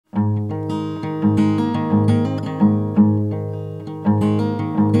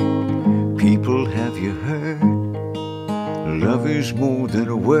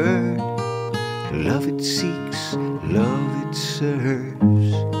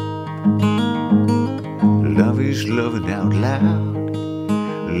is loving out loud.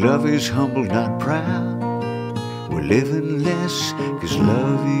 Love is humble, not proud. We're living less, 'cause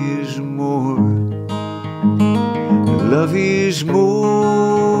love is more. Love is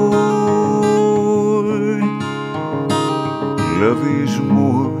more. Love is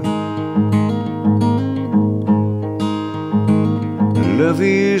more. Love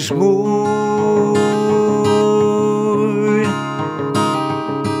is more.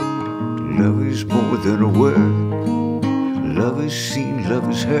 Love is more than a word. Love is seen, love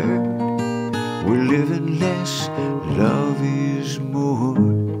is heard. We're living less, love is more.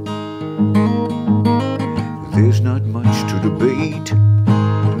 There's not much to debate.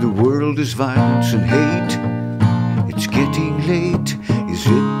 The world is violence and hate. It's getting late, is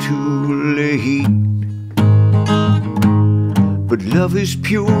it too late? But love is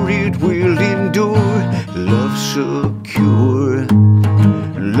pure, it will endure. Love's secure.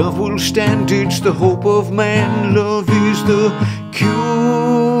 Love will stand, it's the hope of man. Love is the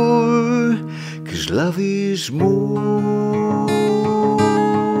cure, 'cause love is more.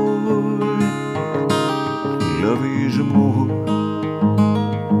 Love is more.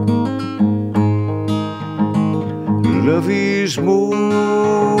 Love is more.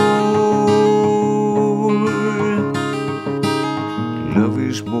 Love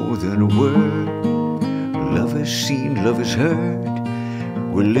is more than a word. Love is seen, love is heard.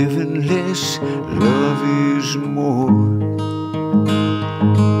 We're living less, love is more.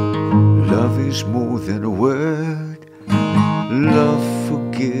 Love is more than a word. Love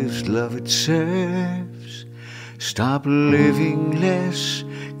forgives, love it serves. Stop living less,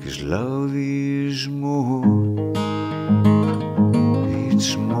 'cause love is more.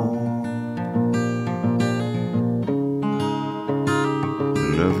 It's more.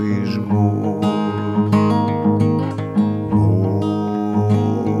 Love is more.